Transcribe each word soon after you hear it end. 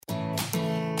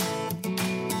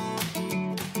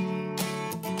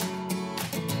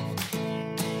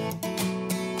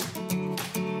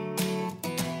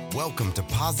Welcome to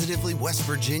Positively West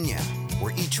Virginia,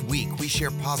 where each week we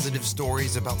share positive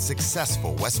stories about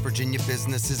successful West Virginia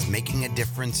businesses making a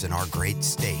difference in our great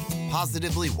state.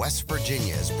 Positively West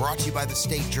Virginia is brought to you by the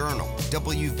State Journal,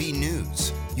 WV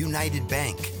News, United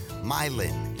Bank,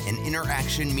 Mylan, and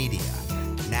Interaction Media.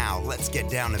 Now let's get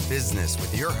down to business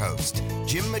with your host,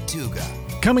 Jim Matuga.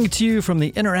 Coming to you from the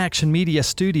Interaction Media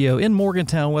studio in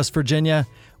Morgantown, West Virginia,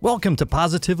 welcome to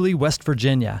Positively West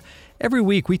Virginia. Every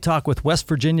week we talk with West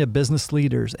Virginia business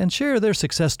leaders and share their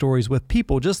success stories with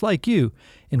people just like you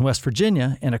in West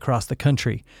Virginia and across the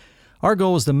country. Our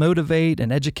goal is to motivate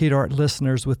and educate our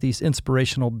listeners with these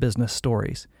inspirational business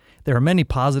stories. There are many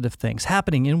positive things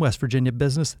happening in West Virginia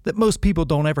business that most people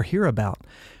don't ever hear about.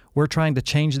 We're trying to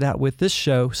change that with this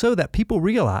show so that people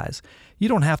realize you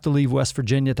don't have to leave West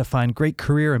Virginia to find great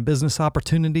career and business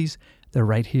opportunities. They're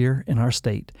right here in our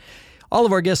state. All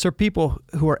of our guests are people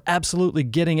who are absolutely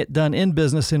getting it done in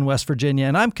business in West Virginia,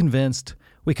 and I'm convinced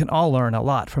we can all learn a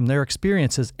lot from their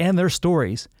experiences and their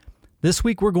stories. This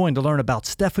week, we're going to learn about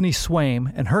Stephanie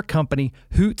Swaim and her company,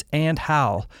 Hoot and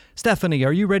Howl. Stephanie,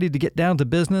 are you ready to get down to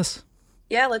business?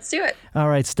 Yeah, let's do it. All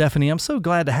right, Stephanie, I'm so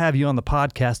glad to have you on the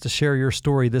podcast to share your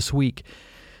story this week.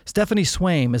 Stephanie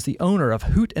Swaim is the owner of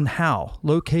Hoot and Howl,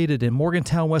 located in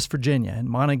Morgantown, West Virginia, in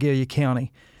Monongalia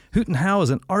County. Hoot and Howl is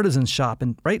an artisan shop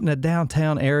right in the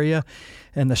downtown area,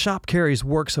 and the shop carries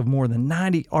works of more than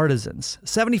 90 artisans.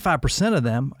 75% of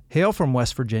them hail from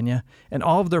West Virginia, and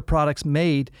all of their products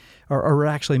are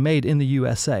actually made in the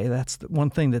USA. That's the one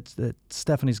thing that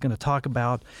Stephanie's going to talk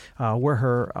about, where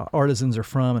her artisans are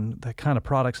from and the kind of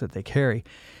products that they carry.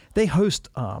 They host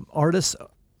artists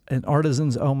and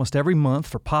artisans almost every month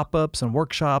for pop-ups and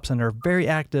workshops, and are very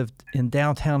active in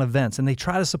downtown events. And they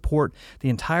try to support the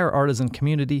entire artisan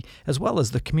community as well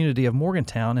as the community of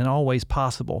Morgantown in all ways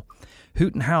possible.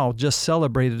 Hoot and Howl just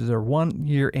celebrated their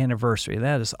 1-year anniversary.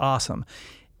 That is awesome.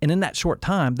 And in that short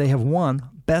time, they have won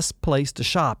Best Place to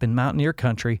Shop in Mountaineer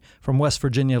Country from West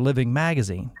Virginia Living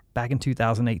magazine back in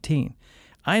 2018.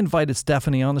 I invited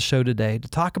Stephanie on the show today to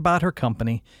talk about her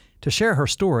company, to share her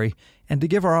story, and to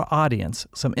give our audience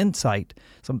some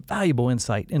valuable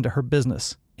insight into her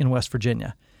business in West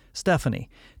Virginia. Stephanie,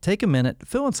 take a minute,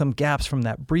 fill in some gaps from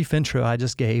that brief intro I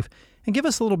just gave, and give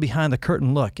us a little behind the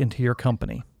curtain look into your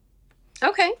company.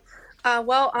 Okay.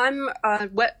 Well, I'm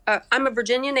a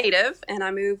Virginia native, and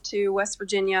I moved to West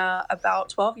Virginia about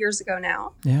 12 years ago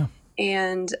now. Yeah.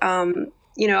 And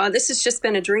this has just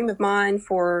been a dream of mine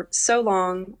for so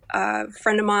long. A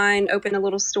friend of mine opened a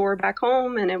little store back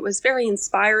home, and it was very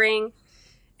inspiring.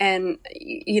 And,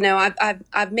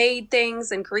 I've made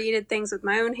things and created things with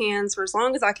my own hands for as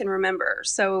long as I can remember.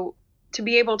 So to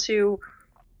be able to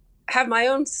have my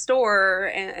own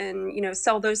store and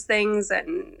sell those things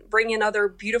and bring in other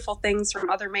beautiful things from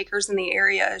other makers in the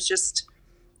area it's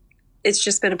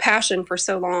just been a passion for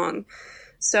so long.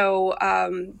 So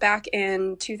back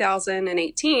in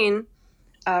 2018,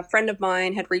 a friend of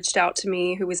mine had reached out to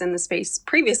me who was in the space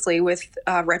previously with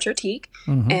Retrotique,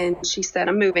 and she said,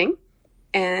 I'm moving.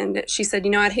 And she said,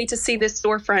 I'd hate to see this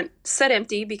storefront set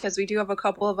empty because we do have a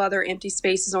couple of other empty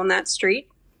spaces on that street.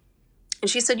 And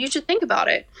she said, you should think about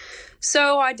it.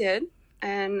 So I did.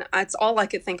 And that's all I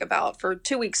could think about for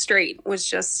 2 weeks straight was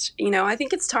just, I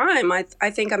think it's time. I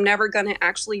think I'm never going to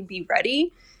actually be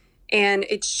ready. And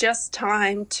it's just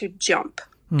time to jump.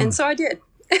 And so I did.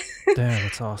 Damn,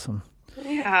 that's awesome.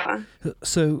 Yeah.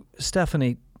 So,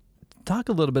 Stephanie, talk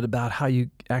a little bit about how you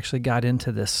actually got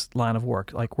into this line of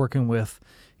work, like working with,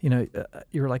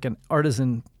 you're like an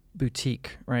artisan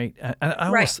boutique, right?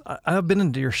 I've been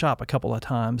into your shop a couple of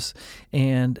times,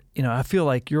 and, I feel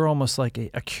like you're almost like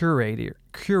a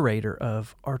curator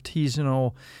of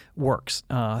artisanal works,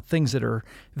 things that are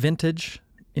vintage.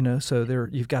 So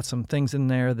you've got some things in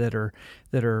there that are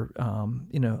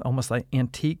almost like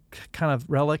antique kind of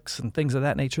relics and things of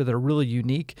that nature that are really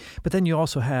unique. But then you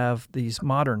also have these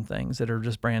modern things that are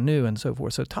just brand new and so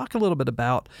forth. So talk a little bit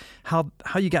about how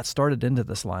you got started into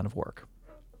this line of work.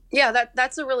 Yeah,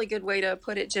 that's a really good way to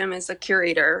put it, Jim, as a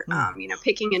curator,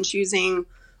 picking and choosing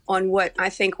on what I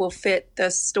think will fit the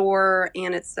store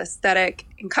and its aesthetic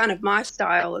and kind of my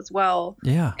style as well.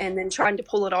 Yeah. And then trying to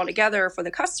pull it all together for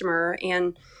the customer.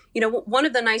 And, one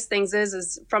of the nice things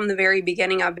is from the very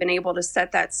beginning, I've been able to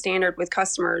set that standard with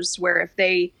customers where if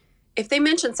they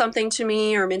mention something to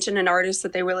me or mention an artist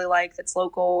that they really like that's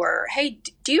local, or, hey,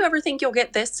 do you ever think you'll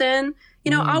get this in?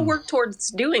 I'll work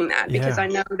towards doing that because I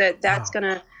know that that's going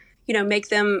to, make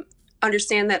them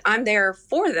understand that I'm there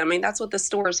for them. I mean, that's what the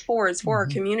store is for. It's for our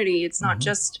community. It's not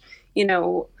just,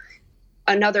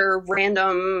 another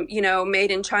random,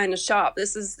 made in China shop.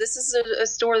 This is a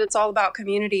store that's all about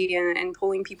community and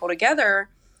pulling people together.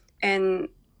 and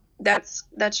that's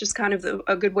just kind of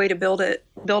a good way to build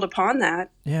upon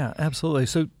that. Yeah, absolutely.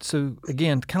 So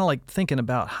again, kind of like thinking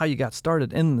about how you got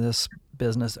started in this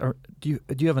business. Or do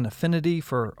you have an affinity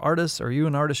for artists? Are you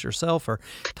an artist yourself? Or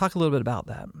talk a little bit about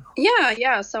that.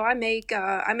 Yeah. So I make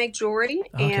jewelry,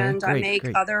 and great, I make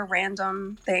great. other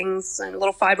random things and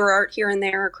little fiber art here and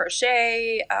there,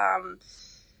 crochet.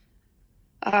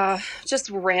 Just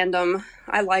random.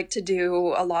 I like to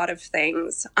do a lot of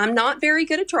things. I'm not very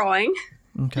good at drawing.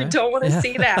 Okay. You don't want to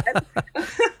see that.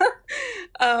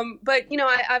 But,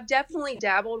 I've definitely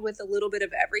dabbled with a little bit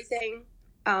of everything.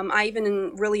 I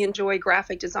even really enjoy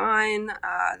graphic design.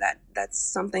 That's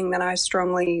something that I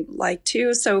strongly like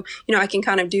too. So, I can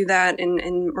kind of do that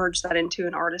and merge that into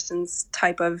an artisan's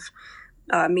type of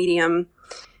medium.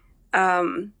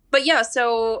 But yeah,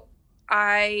 so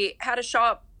I had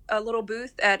a little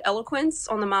booth at Eloquence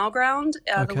on the Mile Ground,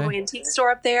 the little antique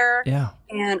store up there. Yeah.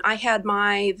 And I had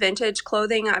my vintage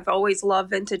clothing. I've always loved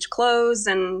vintage clothes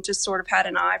and just sort of had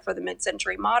an eye for the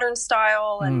mid-century modern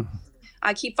style. And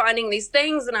I keep finding these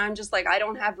things and I'm just like, I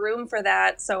don't have room for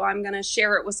that. So I'm going to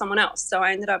share it with someone else. So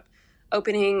I ended up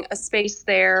opening a space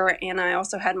there. And I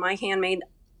also had my handmade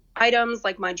items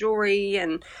like my jewelry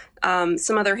and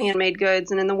some other handmade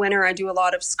goods. And in the winter, I do a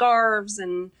lot of scarves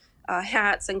and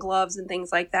hats and gloves and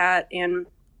things like that. And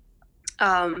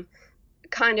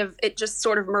kind of it just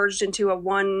sort of merged into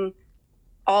one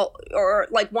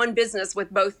business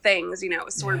with both things. It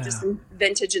was sort of just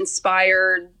vintage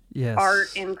inspired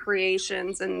art and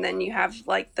creations. And then you have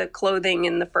like the clothing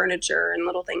and the furniture and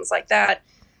little things like that.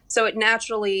 So it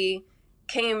naturally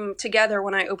came together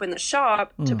when I opened the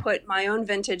shop to put my own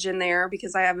vintage in there,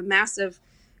 because I have a massive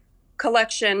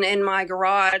collection in my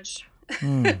garage.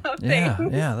 Yeah,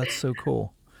 that's so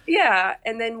cool. Yeah,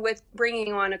 and then with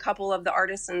bringing on a couple of the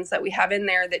artisans that we have in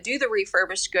there that do the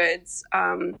refurbished goods,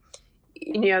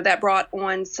 that brought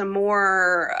on some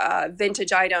more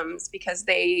vintage items, because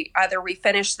they either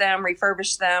refinish them,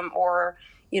 refurbish them, or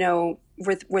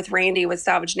with Randy with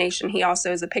Salvage Nation, he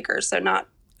also is a picker. So not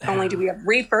only do we have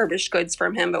refurbished goods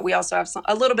from him, but we also have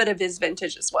a little bit of his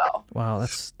vintage as well. Wow,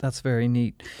 that's very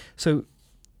neat. So,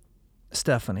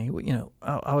 Stephanie,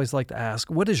 I always like to ask,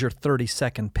 what is your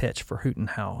 30-second pitch for Hoot and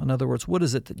Howl? In other words, what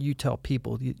is it that you tell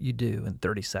people you do in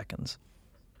 30 seconds?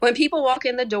 When people walk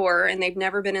in the door and they've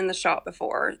never been in the shop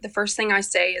before, the first thing I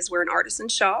say is we're an artisan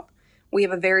shop. We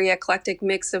have a very eclectic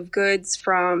mix of goods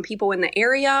from people in the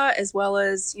area, as well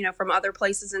as, from other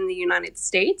places in the United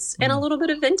States, and a little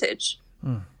bit of vintage.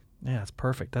 Yeah, it's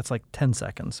perfect. That's like 10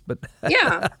 seconds, but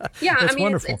yeah. I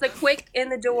mean, it's a quick in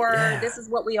the door. Yeah. This is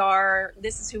what we are.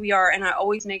 This is who we are. And I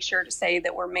always make sure to say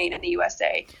that we're made in the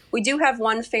USA. We do have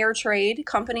one fair trade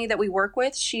company that we work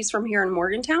with. She's from here in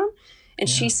Morgantown, and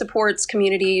she supports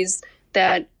communities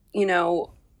that,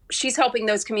 she's helping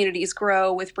those communities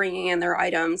grow with bringing in their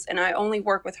items. And I only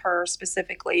work with her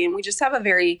specifically. And we just have a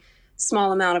very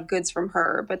small amount of goods from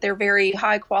her, but they're very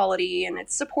high quality, and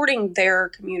it's supporting their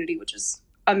community, which is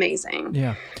amazing.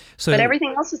 Yeah. But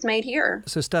everything else is made here.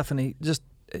 So Stephanie, just,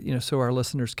 so our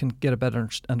listeners can get a better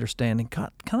understanding, kind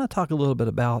of talk a little bit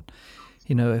about,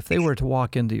 if they were to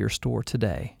walk into your store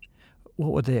today,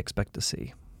 what would they expect to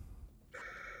see?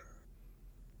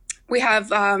 We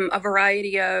have a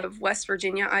variety of West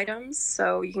Virginia items.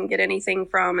 So you can get anything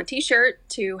from a t-shirt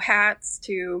to hats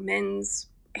to men's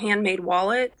handmade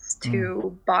wallets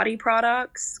to body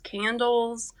products,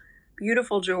 candles,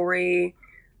 beautiful jewelry.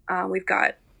 We've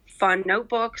got fun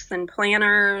notebooks and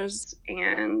planners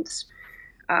and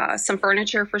some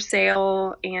furniture for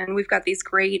sale. And we've got these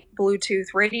great Bluetooth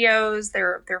radios.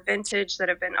 They're vintage, that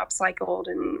have been upcycled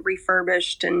and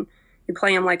refurbished, and you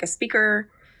play them like a speaker.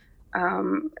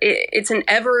 It's an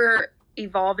ever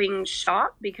evolving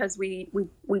shop, because we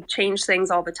change things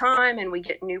all the time, and we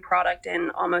get new product in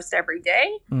almost every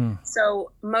day.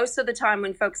 So most of the time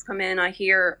when folks come in, I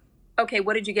hear, okay,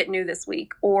 what did you get new this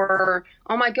week? Or,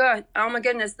 oh my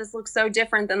goodness, this looks so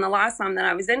different than the last time that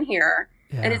I was in here.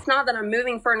 Yeah. And it's not that I'm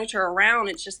moving furniture around.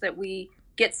 It's just that we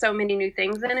get so many new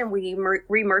things in, and we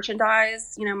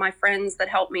re-merchandise. My friends that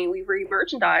help me, we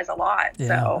re-merchandise a lot. Yeah,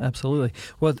 so absolutely.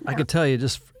 Well, I could tell you,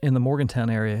 just in the Morgantown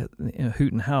area,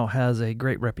 Hoot and Howl has a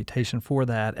great reputation for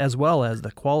that, as well as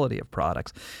the quality of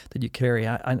products that you carry.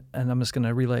 And I'm just going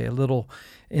to relay a little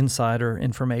insider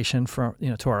information from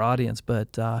to our audience.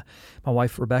 But my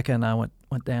wife Rebecca and I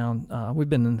went down. We've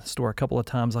been in the store a couple of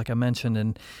times, like I mentioned,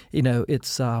 and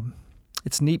it's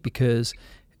neat because,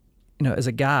 as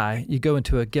a guy, you go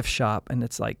into a gift shop and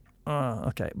it's like,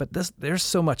 okay, but there's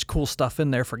so much cool stuff in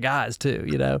there for guys too.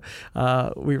 You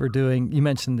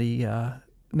mentioned the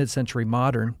mid-century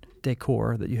modern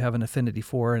decor that you have an affinity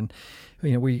for. And,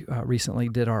 we recently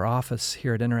did our office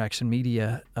here at Interaction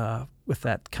Media with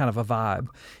that kind of a vibe.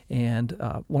 And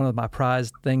one of my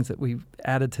prized things that we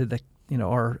added to the,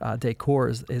 our decor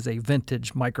is a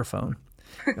vintage microphone.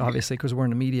 Obviously, because we're in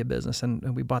the media business,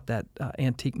 and we bought that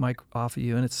antique mic off of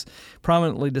you, and it's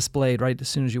prominently displayed right as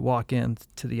soon as you walk in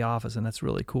to the office, and that's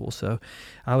really cool. So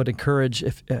I would encourage,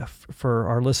 if for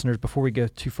our listeners, before we go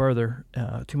too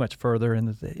much further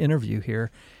in the interview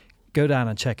here, go down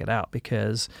and check it out,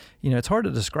 because it's hard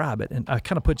to describe it, and I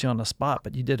kind of put you on the spot,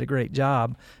 but you did a great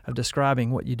job of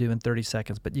describing what you do in 30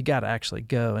 seconds. But you got to actually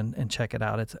go and check it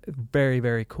out. It's a very,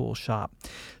 very cool shop.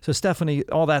 So Stephanie,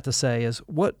 all that to say is,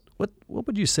 what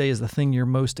would you say is the thing you're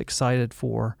most excited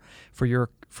for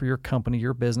your company,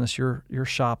 your business, your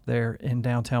shop there in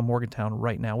downtown Morgantown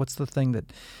right now? What's the thing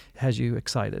that has you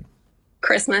excited?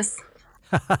 Christmas.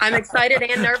 I'm excited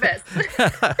and nervous.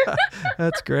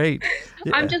 That's great.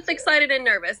 Yeah. I'm just excited and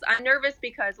nervous. I'm nervous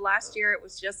because last year it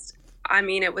was just,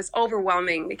 it was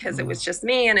overwhelming because it was just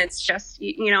me, and it's just,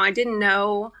 I didn't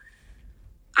know.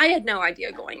 I had no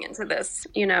idea going into this,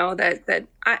 that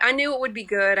I knew it would be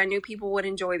good. I knew people would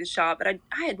enjoy the shop, but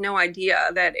I had no idea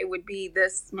that it would be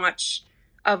this much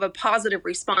of a positive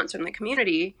response from the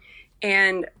community.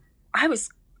 And I was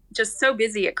just so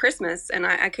busy at Christmas, and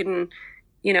I couldn't,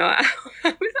 it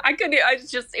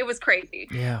was crazy.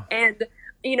 Yeah. And,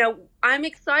 I'm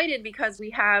excited because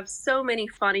we have so many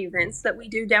fun events that we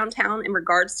do downtown in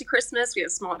regards to Christmas. We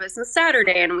have Small Business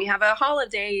Saturday, and we have a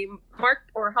holiday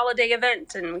holiday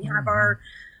event, and we have our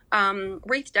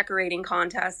wreath decorating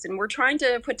contest. And we're trying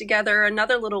to put together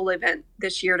another little event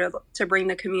this year to bring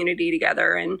the community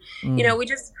together. And, we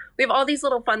have all these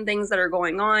little fun things that are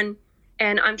going on.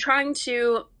 And I'm trying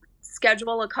to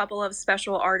schedule a couple of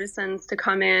special artisans to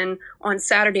come in on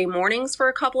Saturday mornings for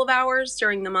a couple of hours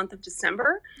during the month of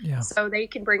December. Yeah. So they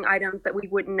can bring items that we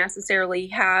wouldn't necessarily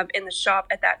have in the shop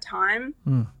at that time.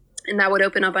 And that would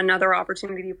open up another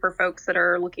opportunity for folks that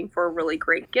are looking for really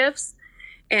great gifts.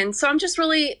 And so I'm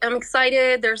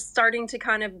excited. There's starting to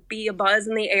kind of be a buzz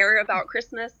in the air about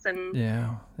Christmas, and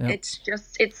it's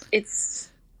just, it's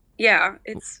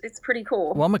pretty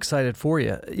cool. Well, I'm excited for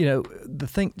you. The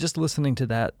thing, just listening to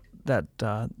that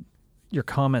your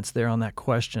comments there on that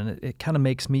question, it kind of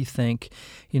makes me think,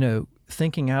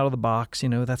 thinking out of the box,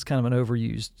 that's kind of an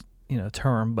overused,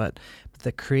 term, but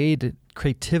the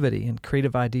creativity and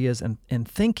creative ideas and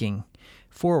thinking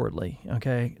forwardly.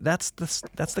 Okay. That's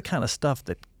the kind of stuff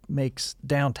that makes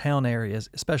downtown areas,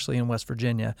 especially in West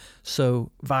Virginia,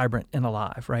 so vibrant and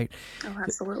alive, right? Oh,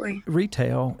 absolutely.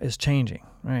 Retail is changing,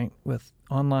 right? With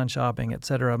online shopping, et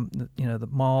cetera. The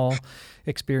mall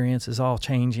experience is all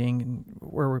changing.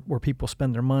 Where people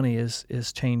spend their money is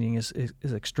changing, is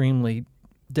extremely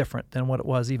different than what it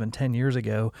was even 10 years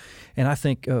ago. And I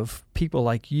think of people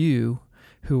like you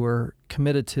who are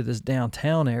committed to this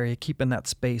downtown area, keeping that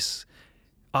space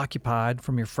occupied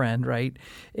from your friend, right?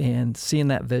 And seeing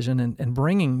that vision and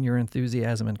bringing your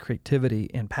enthusiasm and creativity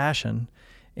and passion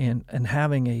and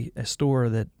having a store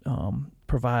that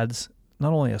provides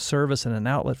not only a service and an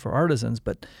outlet for artisans,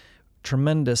 but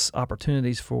tremendous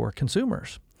opportunities for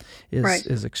consumers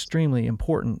is extremely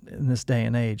important in this day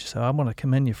and age. So I want to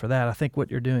commend you for that. I think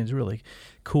what you're doing is really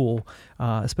cool,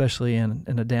 especially in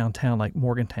a downtown like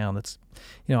Morgantown that's,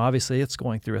 obviously it's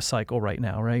going through a cycle right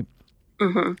now, right?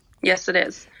 Mm-hmm. Yes, it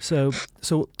is. So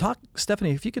talk,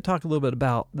 Stephanie, if you could talk a little bit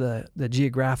about the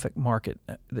geographic market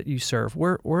that you serve.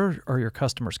 Where are your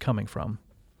customers coming from?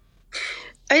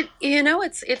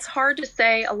 It's hard to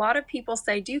say. A lot of people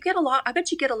say, do you get a lot? I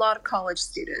bet you get a lot of college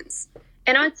students.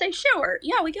 And I'd say, sure.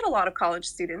 Yeah, we get a lot of college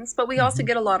students, but we also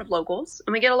get a lot of locals,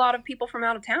 and we get a lot of people from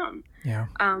out of town. Yeah.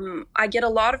 I get a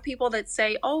lot of people that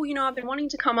say, oh, I've been wanting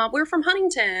to come up. We're from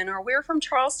Huntington, or we're from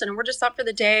Charleston, and we're just up for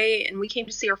the day, and we came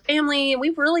to see our family, and we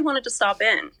really wanted to stop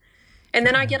in. And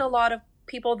then I get a lot of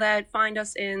people that find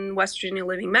us in West Virginia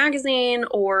Living Magazine,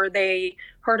 or they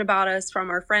heard about us from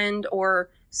our friend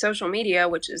or social media,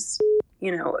 which is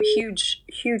a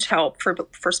huge help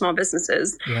for small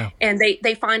businesses. Yeah. And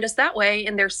they find us that way,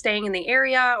 and they're staying in the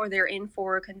area, or they're in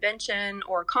for a convention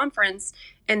or a conference,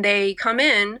 and they come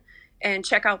in and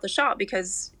check out the shop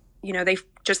because, they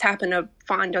just happen to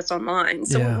find us online.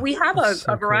 So we have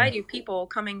a variety of people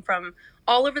coming from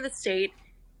all over the state.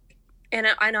 And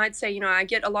I'd say, I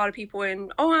get a lot of people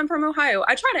in, I'm from Ohio.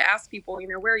 I try to ask people,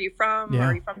 where are you from? Yeah.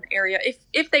 Are you from the area?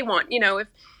 If they want, if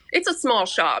it's a small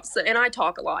shop, so, and I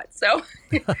talk a lot. So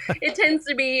it tends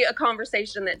to be a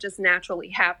conversation that just naturally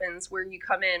happens where you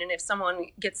come in. And if someone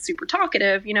gets super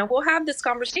talkative, we'll have this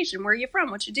conversation. Where are you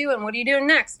from? What you doing? What are you doing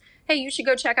next? Hey, you should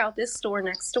go check out this store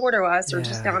next door to us, or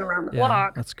just down around the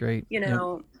block. That's great.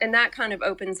 And that kind of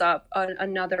opens up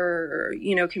another,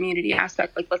 community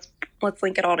aspect. Like, let's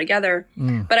link it all together.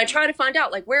 But I try to find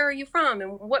out, like, where are you from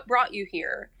and what brought you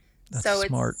here? That's so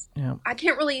smart. Yeah. I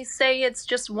can't really say it's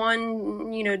just one,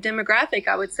 demographic.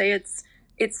 I would say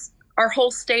it's our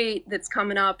whole state that's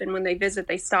coming up, and when they visit,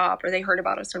 they stop, or they heard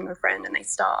about us from their friend and they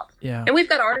stop. Yeah. And we've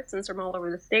got artisans from all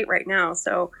over the state right now.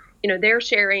 So, they're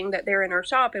sharing that they're in our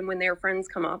shop, and when their friends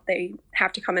come up, they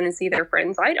have to come in and see their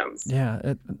friends' items.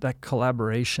 Yeah. That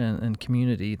collaboration and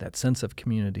community, that sense of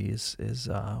community is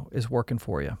working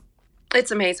for you.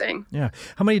 It's amazing. Yeah.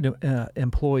 How many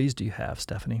employees do you have,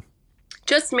 Stephanie?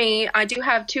 Just me. I do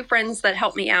have 2 friends that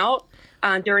help me out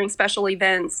during special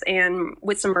events and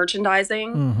with some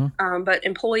merchandising. But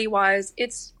employee-wise,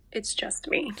 it's just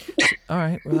me. All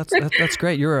right. Well, that's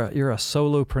great. You're a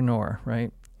solopreneur,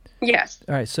 right? Yes.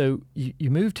 All right. So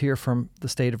you moved here from the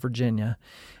state of Virginia.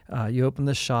 You opened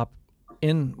this shop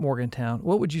in Morgantown.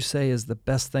 What would you say is the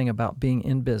best thing about being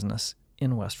in business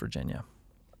in West Virginia?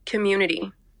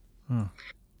 Community.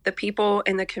 The people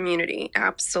in the community.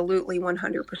 Absolutely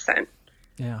 100%.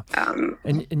 Yeah.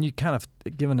 And you kind of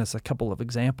given us a couple of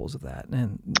examples of that.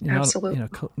 And absolutely.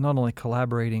 Not only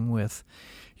collaborating with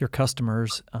your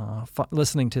customers,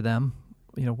 listening to them,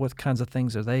 what kinds of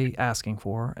things are they asking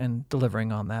for and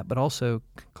delivering on that, but also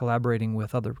collaborating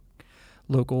with other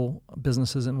local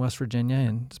businesses in West Virginia,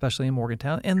 and especially in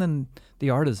Morgantown, and then the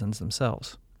artisans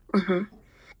themselves.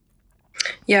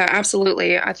 Yeah,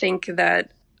 absolutely. I think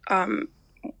that,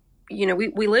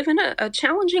 we live in a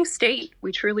challenging state.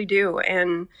 We truly do.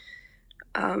 And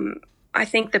I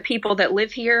think the people that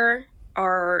live here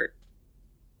are,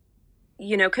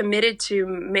 committed to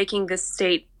making this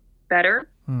state better.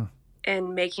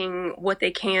 And making what they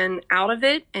can out of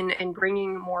it, and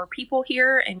bringing more people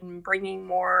here, and bringing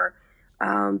more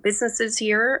businesses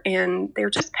here. And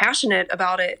they're just passionate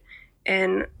about it.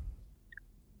 And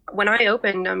when I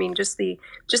opened, I mean, just the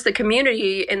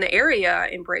community in the area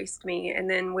embraced me. And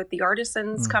then with the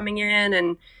artisans coming in,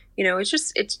 and,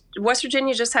 it's West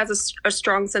Virginia just has a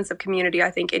strong sense of community,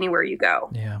 I think, anywhere you go.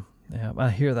 Yeah.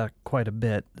 I hear that quite a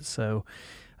bit. So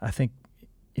I think,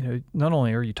 not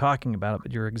only are you talking about it,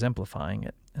 but you're exemplifying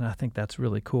it. And I think that's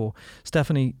really cool.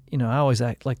 Stephanie, I always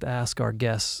like to ask our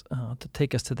guests to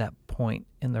take us to that point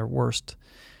in their worst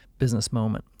business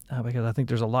moment, because I think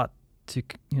there's a lot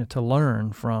to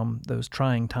learn from those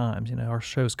trying times. Our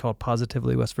show's called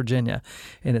Positively West Virginia,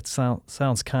 and it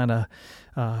sounds kind of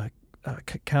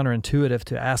counterintuitive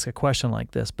to ask a question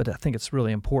like this, but I think it's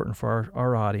really important for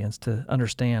our audience to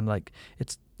understand, like,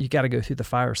 you got to go through the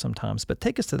fire sometimes. But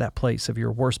take us to that place of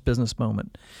your worst business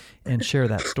moment and share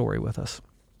that story with us.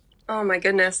 Oh my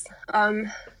goodness. I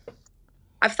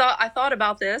thought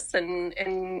about this,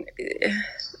 and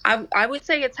I would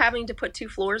say it's having to put 2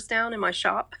 floors down in my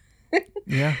shop.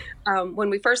 Yeah.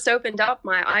 When we first opened up,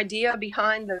 my idea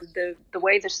behind the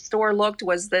way the store looked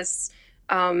was this,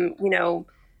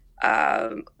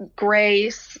 gray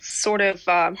sort of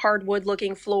hardwood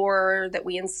looking floor that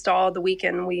we installed the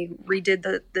weekend we redid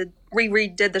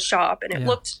the shop, and it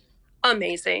looked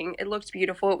amazing. It looked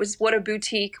beautiful. It was what a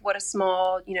boutique, what a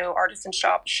small, artisan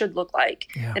shop should look like.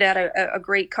 Yeah. It had a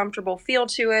great comfortable feel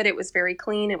to it. It was very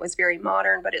clean. It was very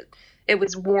modern, but it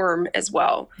was warm as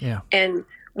well. Yeah. And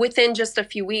within just a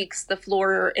few weeks, the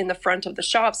floor in the front of the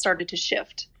shop started to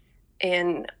shift.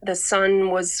 And the sun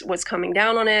was coming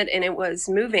down on it, and it was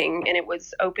moving, and it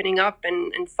was opening up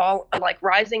and fall, like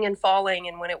rising and falling.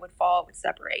 And when it would fall, it would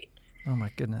separate. Oh my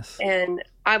goodness. And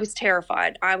I was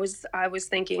terrified. I was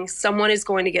thinking, someone is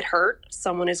going to get hurt.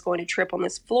 Someone is going to trip on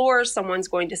this floor. Someone's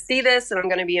going to see this, and I'm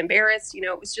going to be embarrassed.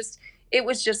 It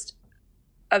was just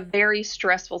a very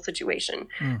stressful situation.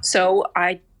 So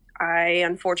I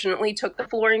unfortunately took the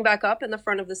flooring back up in the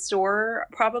front of the store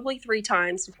probably 3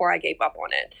 times before I gave up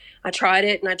on it. I tried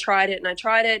it and I tried it and I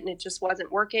tried it, and it just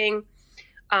wasn't working.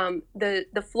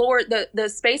 The floor, the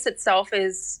space itself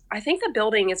is, I think the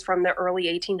building is from the early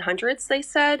 1800s, they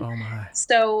said. Oh my.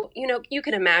 So, you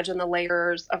can imagine the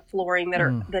layers of flooring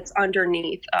that's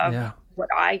underneath of what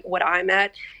I'm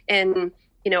at. And,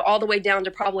 all the way down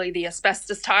to probably the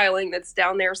asbestos tiling that's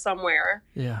down there somewhere.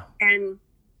 Yeah. And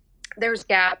there's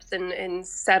gaps and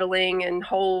settling and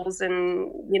holes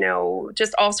and,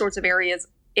 just all sorts of areas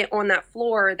on that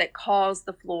floor that cause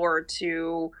the floor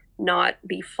to not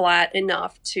be flat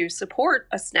enough to support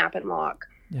a snap and lock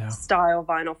style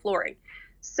vinyl flooring.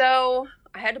 So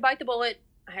I had to bite the bullet.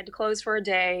 I had to close for a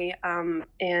day.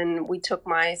 And we took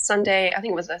my Sunday, I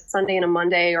think it was a Sunday and a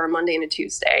Monday, or a Monday and a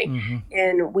Tuesday. Mm-hmm.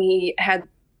 And we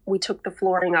took the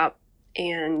flooring up,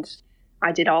 and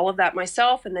I did all of that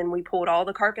myself. And then we pulled all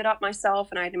the carpet up myself,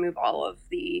 and I had to move all of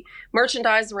the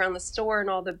merchandise around the store and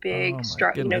all the big,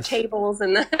 tables.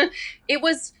 And it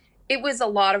was a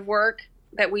lot of work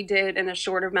that we did in a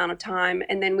short amount of time.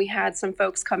 And then we had some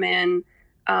folks come in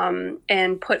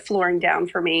and put flooring down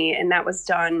for me. And that was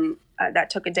done.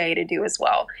 That took a day to do as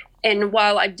well. And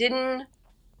while I didn't,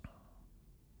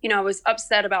 I was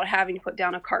upset about having to put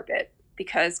down a carpet,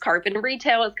 because carpet in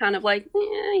retail is kind of like,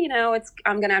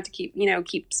 I'm going to have to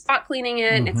keep spot cleaning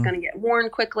it, and it's going to get worn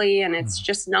quickly, and it's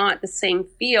just not the same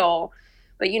feel.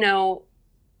 But,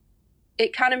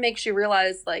 it kind of makes you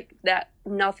realize like that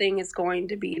nothing is going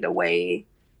to be the way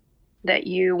that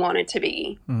you want it to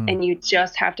be. And you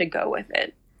just have to go with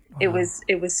it. Wow.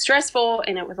 It was stressful,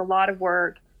 and it was a lot of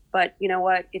work, but you know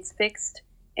what? It's fixed,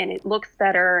 and it looks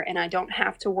better, and I don't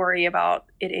have to worry about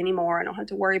it anymore. I don't have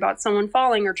to worry about someone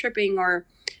falling or tripping, or,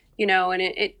 and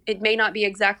it may not be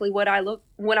exactly when I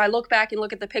look back and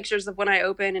look at the pictures of when I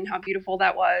opened and how beautiful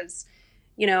that was.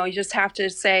 You just have to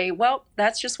say, well,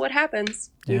 that's just what happens.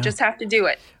 You just have to do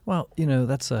it. Well,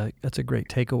 that's a great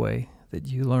takeaway that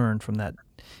you learned from that.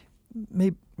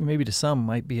 Maybe to some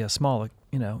might be a small,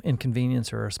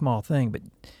 inconvenience or a small thing, but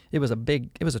it was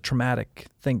a traumatic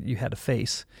thing that you had to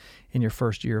face in your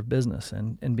first year of business,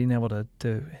 and being able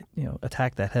to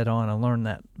attack that head on and learn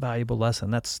that valuable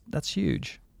lesson. That's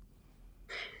huge.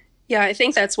 Yeah, I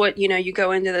think that's what, you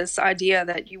go into this idea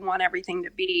that you want everything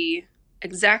to be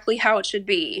exactly how it should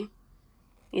be,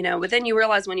 but then you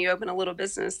realize when you open a little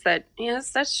business that,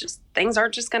 that's just, things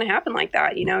aren't just going to happen like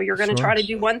that. You're going to try to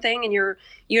do one thing, and you're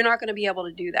not going to be able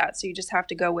to do that. So you just have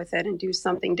to go with it and do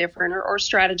something different, or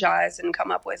strategize and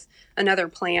come up with another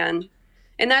plan.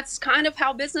 And that's kind of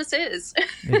how business is.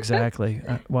 Exactly.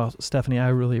 Well, Stephanie, I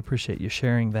really appreciate you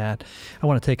sharing that. I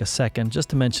want to take a second just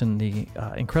to mention the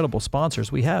incredible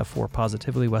sponsors we have for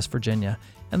Positively West Virginia,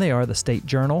 and they are the State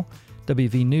Journal,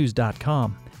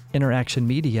 WVNews.com, Interaction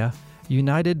Media,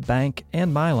 United Bank,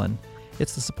 and Mylan.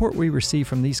 It's the support we receive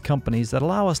from these companies that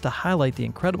allow us to highlight the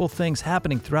incredible things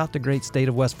happening throughout the great state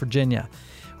of West Virginia.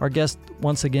 Our guest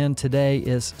once again today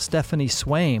is Stephanie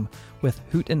Swaim with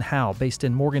Hoot and Howl, based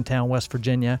in Morgantown, West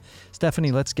Virginia.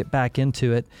 Stephanie, let's get back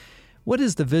into it. What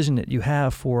is the vision that you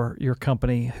have for your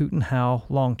company, Hoot and Howl,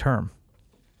 long term?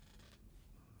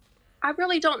 I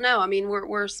really don't know. I mean,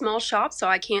 we're a small shop, so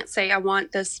I can't say I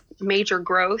want this major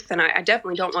growth, and I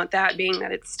definitely don't want that, being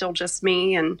that it's still just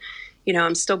me, and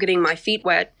I'm still getting my feet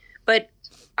wet. But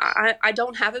I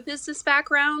don't have a business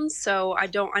background, so I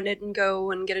didn't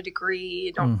go and get a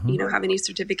degree. I don't have any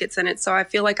certificates in it, so I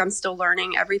feel like I'm still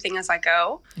learning everything as I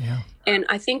go. Yeah. And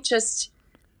I think just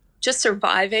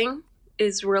surviving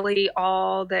is really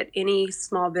all that any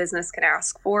small business could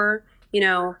ask for.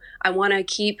 I want to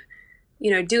keep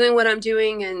doing what I'm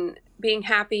doing and being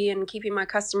happy, and keeping my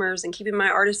customers and keeping my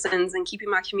artisans and keeping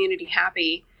my community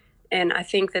happy. And I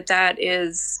think that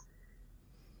is,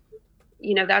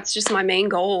 that's just my main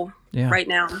goal right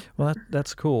now. Well,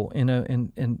 that's cool. And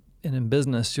in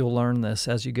business, you'll learn this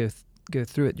as you go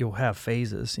through it. You'll have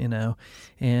phases,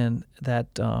 and that,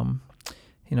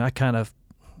 I kind of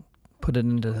put it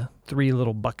into three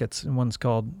little buckets, and one's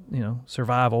called,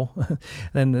 survival.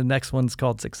 Then the next one's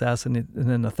called success. And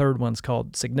then the third one's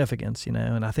called significance,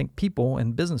 and I think people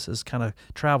and businesses kind of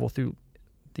travel through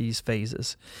these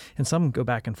phases, and some go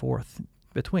back and forth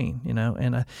between,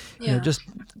 and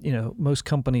most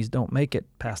companies don't make it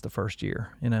past the first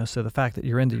year, so the fact that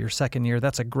you're into your second year,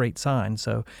 that's a great sign.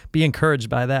 So be encouraged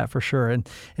by that for sure.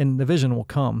 And the vision will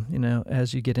come,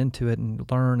 as you get into it and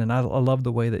learn. And I love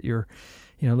the way that you're,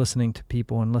 listening to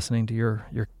people and listening to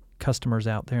your customers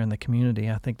out there in the community.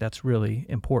 I think that's really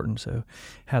important. So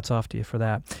hats off to you for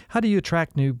that. How do you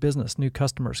attract new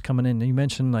customers coming in? You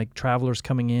mentioned like travelers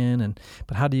coming in,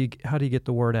 but how do you get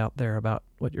the word out there about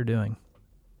what you're doing?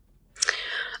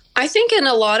 I think in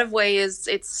a lot of ways,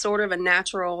 it's sort of a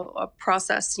natural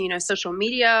process, social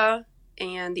media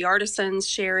and the artisans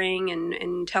sharing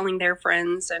and telling their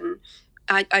friends. And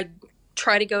I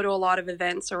try to go to a lot of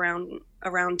events around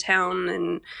town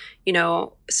and,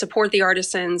 support the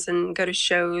artisans and go to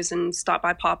shows and stop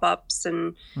by pop-ups.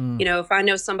 And, if I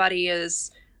know somebody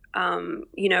is,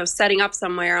 setting up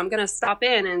somewhere, I'm going to stop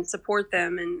in and support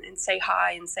them and say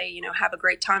hi and say, have a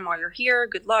great time while you're here.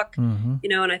 Good luck.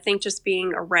 And I think just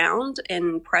being around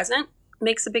and present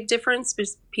makes a big difference,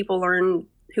 because people learn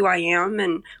who I am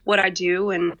and what I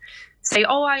do, and say,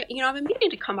 oh, I've been meaning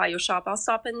to come by your shop. I'll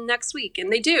stop in next week.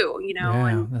 And they do,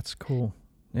 Yeah, that's cool.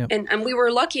 Yep. And we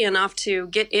were lucky enough to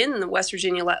get in the West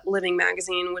Virginia Living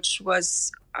magazine, which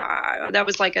was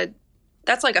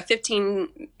that's like a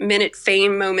 15-minute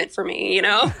fame moment for me,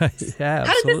 Yeah, How did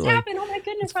absolutely. this happen? Oh my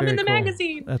goodness, I'm in the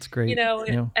magazine. That's great.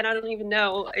 And I don't even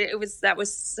know. That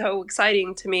was so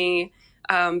exciting to me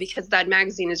because that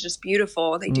magazine is just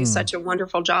beautiful. They do such a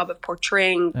wonderful job of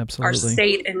portraying our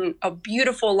state in a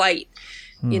beautiful light,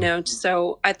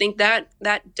 So I think that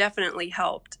definitely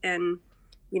helped. And,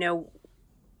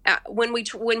 when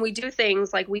we do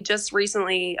things like we just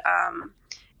recently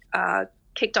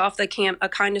kicked off a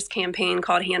kindness campaign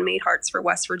called Handmade Hearts for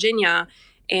West Virginia.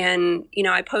 And,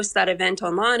 I post that event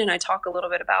online and I talk a little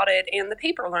bit about it, and the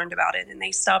paper learned about it, and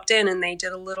they stopped in and they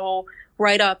did a little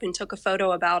write up and took a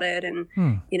photo about it and,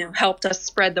 helped us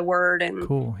spread the word. And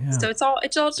cool. Yeah. So it's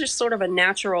all just sort of a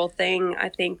natural thing. I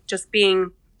think just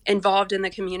being involved in the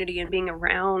community and being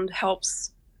around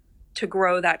helps to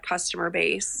grow that customer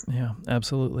base. Yeah,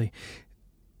 absolutely.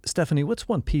 Stephanie, what's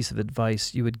one piece of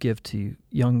advice you would give to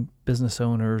young business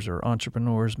owners or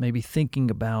entrepreneurs maybe thinking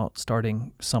about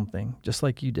starting something just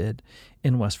like you did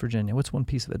in West Virginia? What's one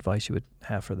piece of advice you would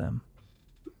have for them?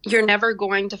 You're never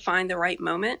going to find the right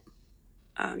moment.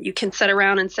 You can sit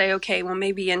around and say, okay, well,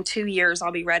 maybe in 2 years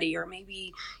I'll be ready, or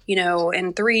maybe,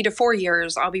 in 3 to 4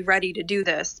 years I'll be ready to do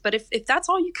this. But if that's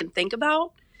all you can think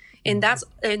about, and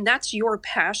that's your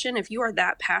passion, if you are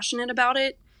that passionate about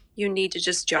it, you need to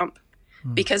just jump.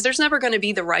 Because there's never going to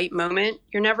be the right moment.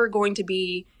 You're never going to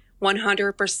be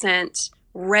 100%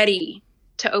 ready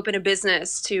to open a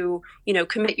business, to,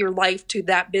 commit your life to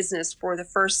that business for the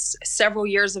first several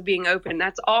years of being open.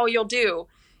 That's all you'll do,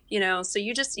 so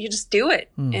you just do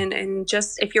it. And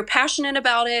just, if you're passionate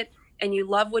about it and you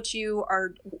love what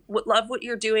you're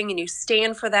doing and you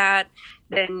stand for that,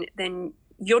 then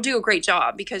you'll do a great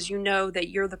job, because that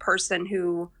you're the person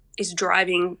who is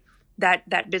driving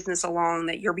that business along,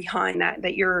 that you're behind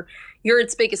that you're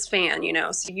its biggest fan,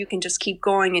 so you can just keep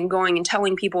going and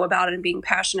telling people about it and being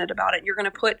passionate about it. You're going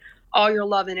to put all your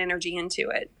love and energy into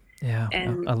it. Yeah.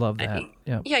 And I love that.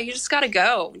 Yeah. You just got to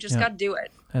go. You just got to do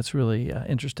it. That's really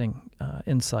interesting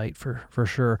insight for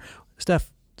sure.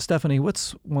 Stephanie,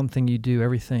 what's one thing you do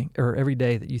every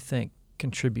day that you think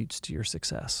contributes to your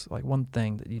success? Like one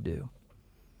thing that you do?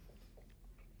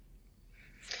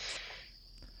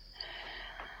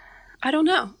 I don't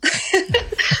know.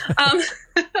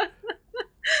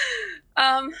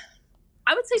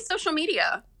 I would say social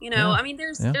media.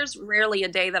 There's rarely a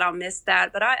day that I'll miss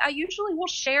that, but I usually will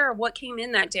share what came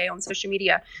in that day on social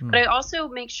media. But I also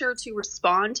make sure to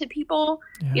respond to people.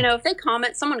 Yeah.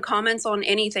 If someone comments on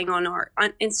anything on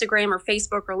Instagram or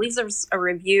Facebook, or leaves us a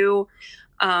review,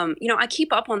 I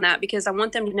keep up on that, because I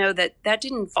want them to know that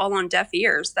didn't fall on deaf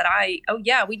ears, that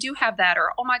we do have that,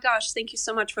 or, oh my gosh, thank you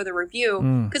so much for the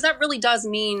review. Because that really does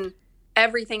mean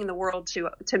everything in the world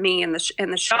to me in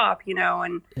the shop,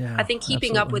 and I think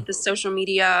keeping up with the social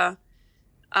media,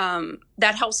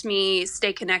 that helps me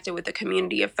stay connected with the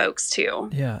community of folks too.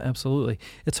 Yeah, absolutely.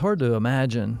 It's hard to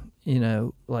imagine,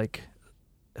 like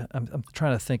I'm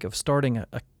trying to think of starting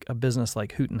a business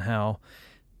like Hoot and Howl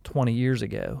 20 years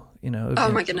ago,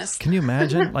 Oh my goodness. Can you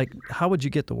imagine? Like, how would you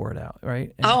get the word out,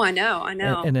 right? I know.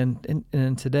 And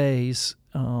in today's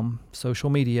social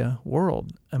media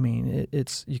world, I mean,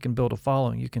 you can build a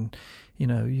following. You can,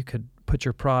 you could put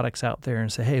your products out there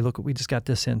and say, hey, look, we just got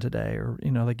this in today. Or,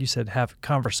 like you said, have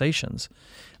conversations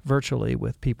virtually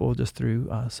with people just through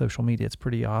social media. It's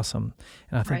pretty awesome.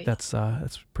 And I think that's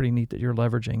pretty neat that you're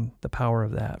leveraging the power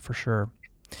of that for sure.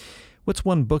 What's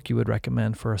one book you would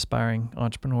recommend for aspiring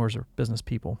entrepreneurs or business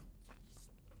people?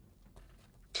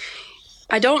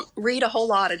 I don't read a whole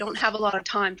lot. I don't have a lot of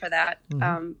time for that.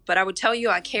 But I would tell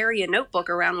you, I carry a notebook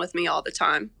around with me all the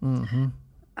time.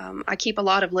 I keep a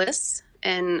lot of lists,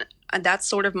 and that's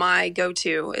sort of my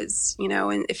go-to is,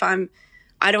 and if I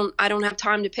don't have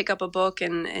time to pick up a book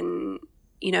and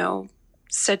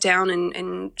sit down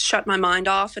and shut my mind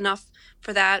off enough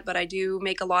for that. But I do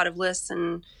make a lot of lists,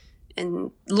 and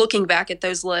looking back at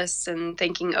those lists and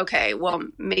thinking, okay, well,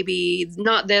 maybe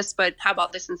not this, but how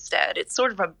about this instead? It's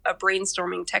sort of a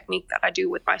brainstorming technique that I do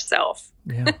with myself.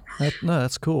 Yeah,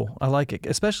 that's cool. I like it,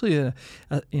 especially,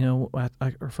 I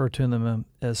refer to them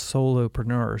as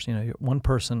solopreneurs. One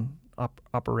person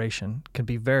operation can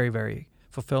be very, very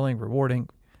fulfilling, rewarding,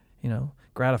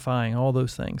 gratifying, all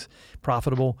those things,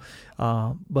 profitable.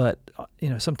 But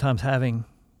sometimes having,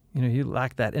 you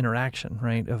lack that interaction,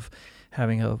 right, of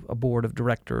having a board of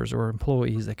directors or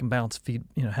employees that can bounce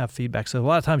have feedback. So a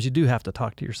lot of times you do have to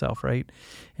talk to yourself, right?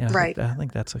 And I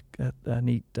think that's a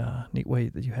neat way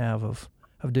that you have of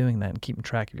doing that and keeping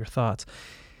track of your thoughts.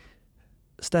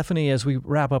 Stephanie, as we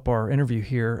wrap up our interview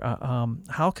here,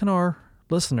 how can our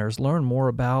listeners learn more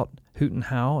about Hoot and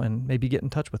Howl and maybe get in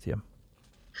touch with you?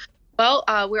 Well,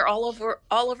 we're all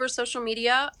over social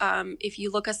media. If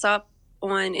you look us up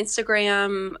on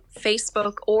Instagram,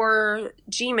 Facebook, or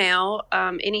Gmail,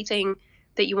 anything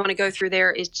that you want to go through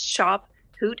there is Shop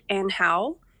Hoot and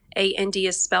Howl. AND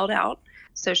is spelled out.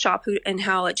 So Shop Hoot and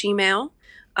Howl at Gmail.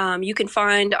 You can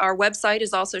find our website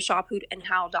is also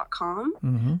shophootandhowl.com.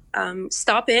 Mm-hmm.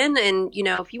 Stop in and,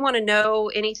 if you want to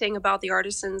know anything about the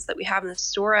artisans that we have in the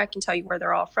store, I can tell you where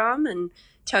they're all from and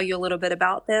tell you a little bit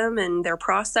about them and their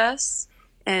process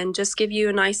and just give you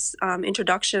a nice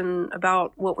introduction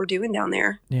about what we're doing down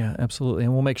there. Yeah, absolutely.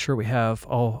 And we'll make sure we have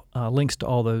all links to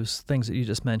all those things that you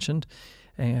just mentioned,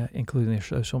 including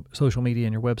your social media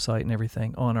and your website and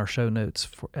everything on our show notes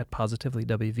at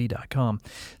positivelywv.com.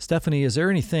 Stephanie, is there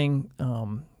anything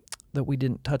that we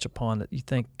didn't touch upon that you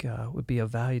think would be of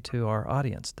value to our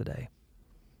audience today?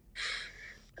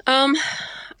 There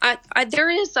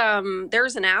is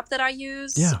an app that I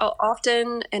use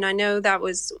often, and I know that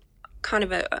was kind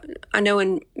of I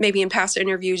know maybe in past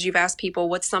interviews you've asked people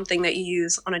what's something that you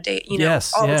use on a day,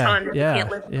 all the time that you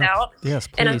can't live without. Yes,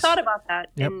 please. And I thought about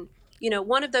that. Yep. And,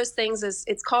 one of those things is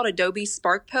it's called Adobe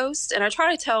Spark Post. And I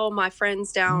try to tell my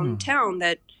friends downtown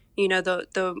that,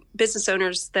 the business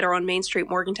owners that are on Main Street,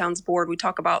 Morgantown's board, we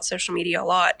talk about social media a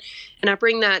lot. And I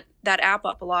bring that app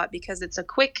up a lot because it's a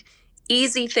quick,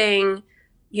 easy thing.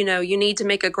 You need to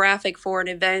make a graphic for an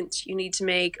event. You need to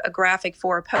make a graphic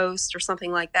for a post or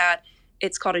something like that.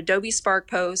 It's called Adobe Spark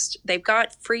Post. They've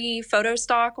got free photo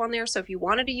stock on there. So if you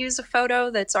wanted to use a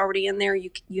photo that's already in there, you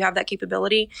have that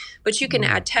capability. But you can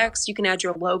add text. You can add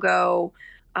your logo.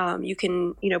 You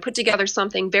can, put together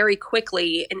something very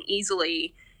quickly and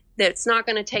easily that's not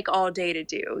going to take all day to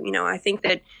do. I think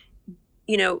that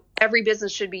every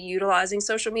business should be utilizing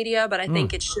social media, but I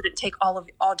think it shouldn't take all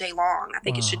day long. I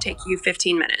think it should take you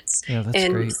 15 minutes. Yeah, that's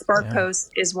great. Spark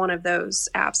Post is one of those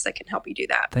apps that can help you do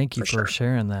that. Thank you for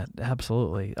sharing that.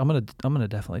 Absolutely. I'm gonna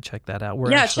definitely check that out.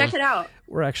 Check it out.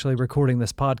 We're actually recording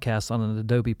this podcast on an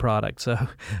Adobe product, so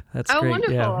that's great.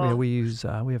 Wonderful. Yeah, we use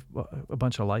we have a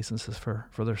bunch of licenses for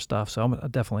their stuff, so I'm gonna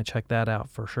definitely check that out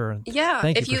for sure. And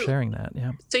thank you for sharing that.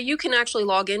 Yeah. So you can actually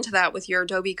log into that with your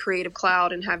Adobe Creative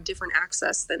Cloud and have different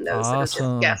access than those that are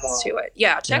just guests to it.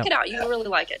 Yeah, check it out. You will really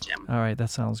like it, Jim. All right, that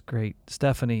sounds great.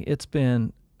 Stephanie, it's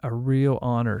been a real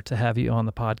honor to have you on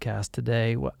the podcast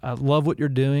today. I love what you're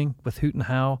doing with Hoot and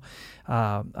Howl.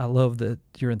 I love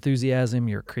your enthusiasm,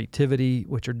 your creativity,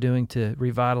 what you're doing to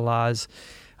revitalize,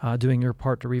 doing your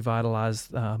part to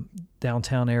revitalize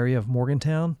downtown area of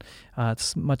Morgantown.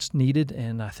 It's much needed,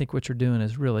 and I think what you're doing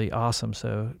is really awesome.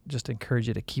 So just encourage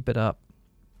you to keep it up.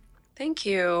 Thank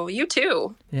you. You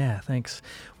too. Yeah, thanks.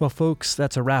 Well, folks,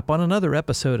 that's a wrap on another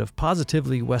episode of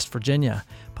Positively West Virginia.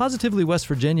 Positively West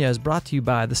Virginia is brought to you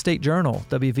by the State Journal,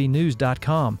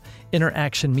 WVNews.com,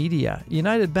 Interaction Media,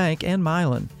 United Bank, and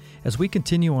Mylan, as we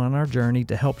continue on our journey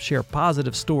to help share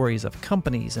positive stories of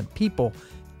companies and people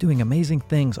doing amazing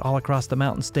things all across the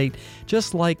Mountain State,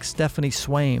 just like Stephanie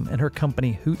Swaim and her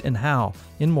company Hoot and Howl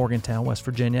in Morgantown, West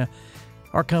Virginia.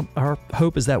 Our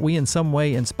hope is that we in some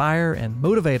way inspire and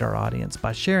motivate our audience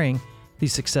by sharing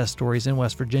these success stories in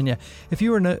West Virginia. If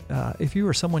you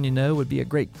or someone you know would be a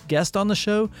great guest on the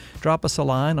show, drop us a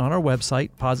line on our website,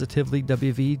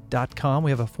 positivelywv.com.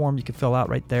 We have a form you can fill out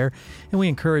right there, and we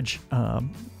encourage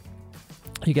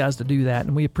you guys to do that.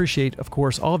 And we appreciate, of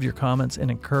course, all of your comments and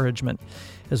encouragement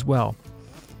as well.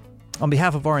 On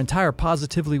behalf of our entire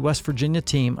Positively West Virginia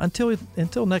team,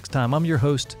 until next time, I'm your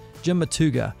host, Jim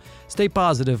Matuga. Stay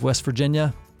positive, West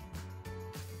Virginia.